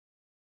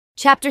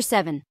Chapter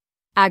 7.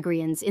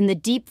 Agrians. In the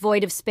deep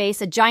void of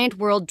space, a giant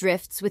world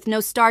drifts, with no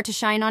star to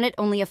shine on it,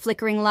 only a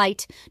flickering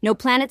light. No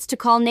planets to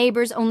call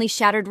neighbors, only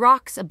shattered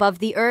rocks, above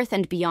the earth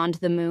and beyond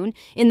the moon.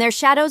 In their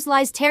shadows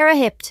lies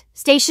Terrahypt,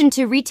 stationed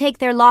to retake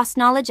their lost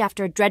knowledge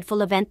after a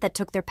dreadful event that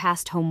took their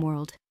past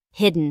homeworld.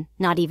 Hidden,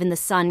 not even the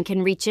sun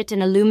can reach it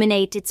and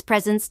illuminate its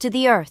presence to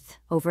the earth.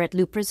 Over at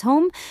Lupra's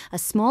home, a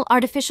small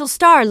artificial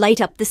star light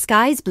up the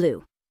sky's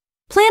blue.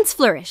 Plants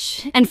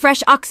flourish, and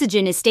fresh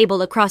oxygen is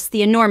stable across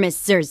the enormous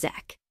SYRSA.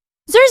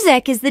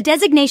 SYRSA is the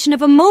designation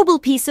of a mobile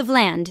piece of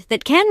land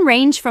that can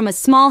range from a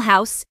small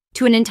house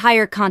to an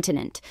entire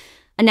continent.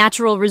 A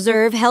natural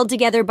reserve held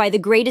together by the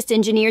greatest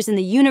engineers in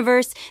the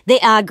universe, the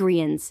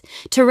Agrians.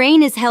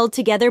 Terrain is held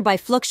together by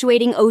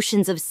fluctuating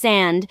oceans of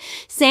sand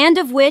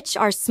of which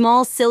are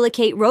small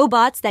silicate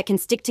robots that can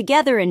stick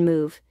together and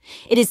move.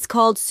 It is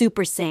called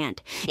super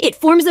sand. It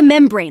forms a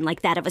membrane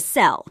like that of a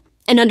cell,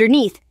 and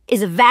underneath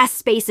is a vast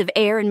space of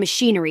air and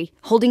machinery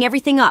holding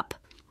everything up.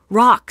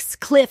 Rocks,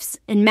 cliffs,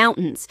 and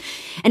mountains,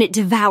 and it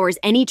devours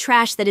any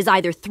trash that is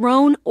either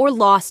thrown or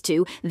lost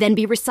to, then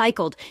be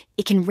recycled.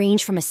 It can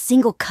range from a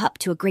single cup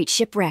to a great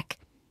shipwreck.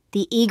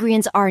 The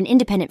Agrians are an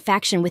independent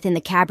faction within the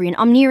Cabrian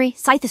Omniri,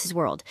 Scythus'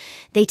 world.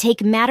 They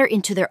take matter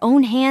into their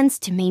own hands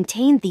to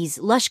maintain these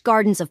lush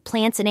gardens of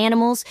plants and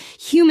animals,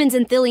 humans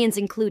and Thillians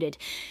included.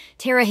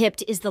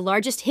 Terrahypt is the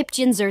largest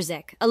Hyptian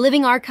SYRSA, a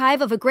living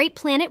archive of a great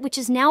planet which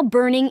is now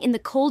burning in the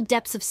cold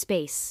depths of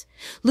space.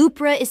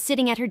 Lupra is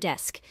sitting at her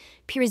desk.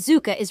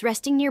 Pirazuka is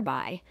resting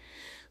nearby.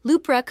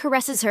 Lupra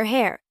caresses her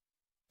hair.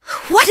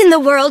 "What in the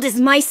world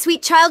is my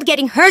sweet child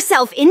getting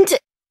herself into?"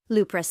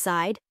 Lupra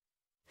sighed.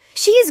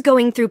 She is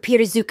going through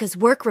Pirazuka's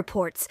work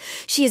reports.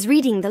 She is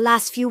reading the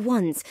last few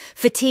ones.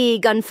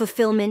 Fatigue,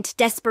 unfulfillment,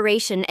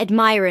 desperation,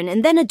 Admiran,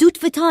 and then a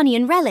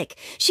Dutvitanian relic.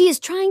 She is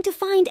trying to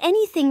find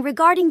anything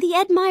regarding the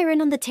Admiran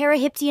on the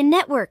Terrahyptian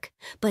network.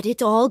 But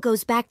it all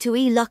goes back to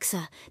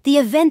Luxa, the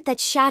event that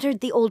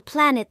shattered the old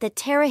planet that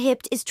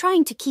Terrahypt is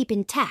trying to keep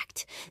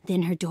intact.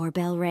 Then her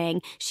doorbell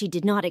rang. She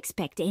did not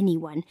expect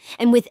anyone.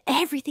 And with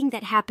everything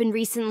that happened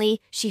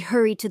recently, she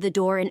hurried to the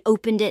door and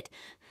opened it.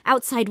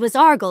 Outside was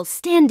Argel,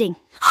 standing.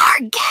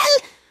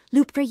 "Argel!"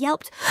 Lupra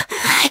yelped.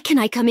 "Can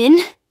I come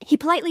in?" he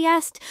politely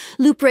asked.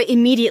 Lupra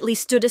immediately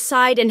stood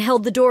aside and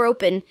held the door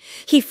open.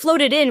 He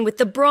floated in with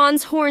the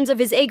bronze horns of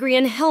his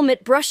Agrian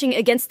helmet brushing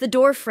against the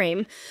door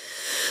frame.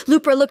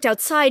 Lupra looked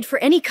outside for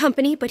any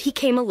company, but he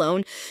came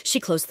alone. She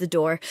closed the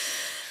door.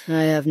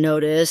 "I have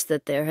noticed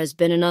that there has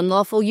been an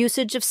unlawful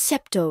usage of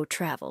septo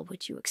travel.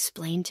 Would you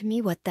explain to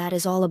me what that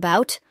is all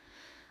about?"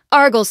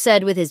 Argel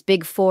said with his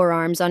big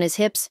forearms on his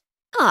hips.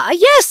 "Ah,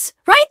 yes,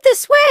 right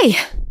this way."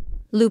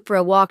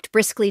 Lupra walked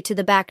briskly to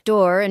the back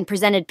door and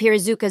presented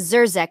Pirazuka's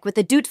SYRSA with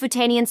the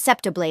Dutvutanian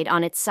septoblade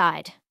on its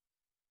side.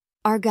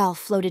 Argal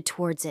floated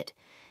towards it.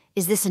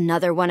 "Is this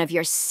another one of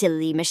your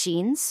silly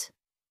machines?"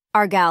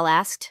 Argal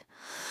asked.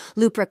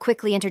 Lupra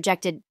quickly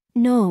interjected,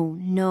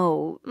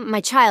 No. My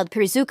child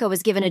Pirazuka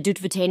was given a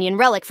Dutvutanian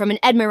relic from an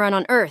Admiran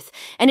on Earth,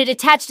 and it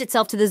attached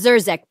itself to the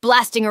SYRSA,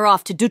 blasting her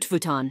off to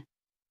Dutvutan."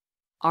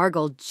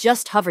 Argal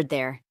just hovered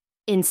there,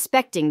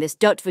 inspecting this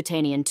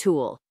Dutvutanian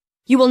tool.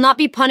 "You will not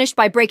be punished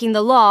by breaking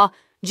the law,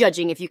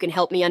 judging if you can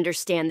help me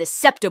understand this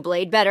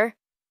septoblade better.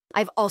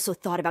 I've also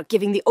thought about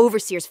giving the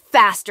overseers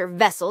faster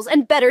vessels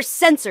and better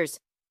sensors,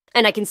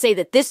 and I can say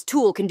that this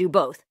tool can do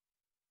both."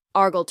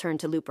 Argal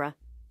turned to Lupra.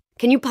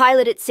 "Can you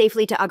pilot it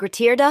safely to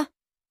Agratirda?"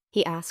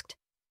 he asked.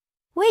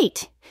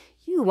 "Wait,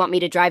 you want me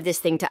to drive this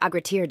thing to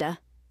Agratirda?"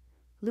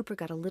 Lupra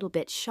got a little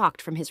bit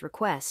shocked from his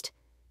request.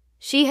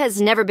 She has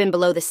never been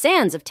below the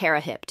sands of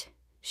Terrahypt.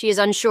 She is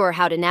unsure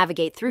how to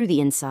navigate through the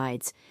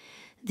insides.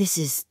 "This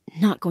is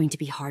not going to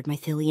be hard, my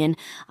Thillian.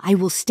 I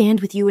will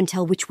stand with you and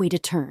tell which way to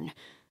turn."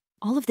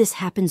 All of this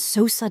happens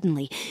so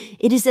suddenly.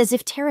 It is as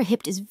if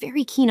Terrahypt is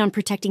very keen on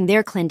protecting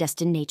their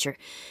clandestine nature.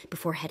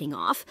 Before heading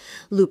off,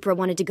 Lupra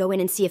wanted to go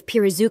in and see if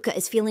Pirazuka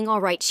is feeling all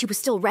right. She was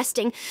still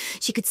resting.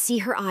 She could see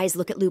her eyes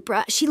look at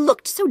Lupra. She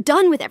looked so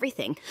done with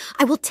everything.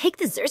 "I will take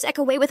the SYRSA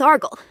away with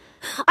Argal.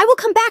 I will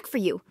come back for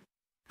you.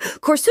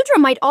 Korsudra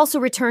might also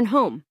return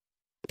home."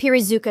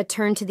 Pirazuka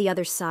turned to the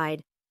other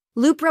side.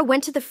 Lupra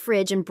went to the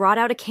fridge and brought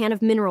out a can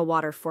of mineral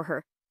water for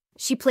her.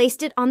 She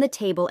placed it on the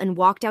table and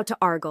walked out to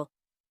Argal.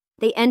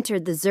 They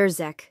entered the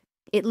SYRSA.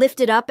 It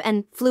lifted up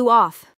and flew off.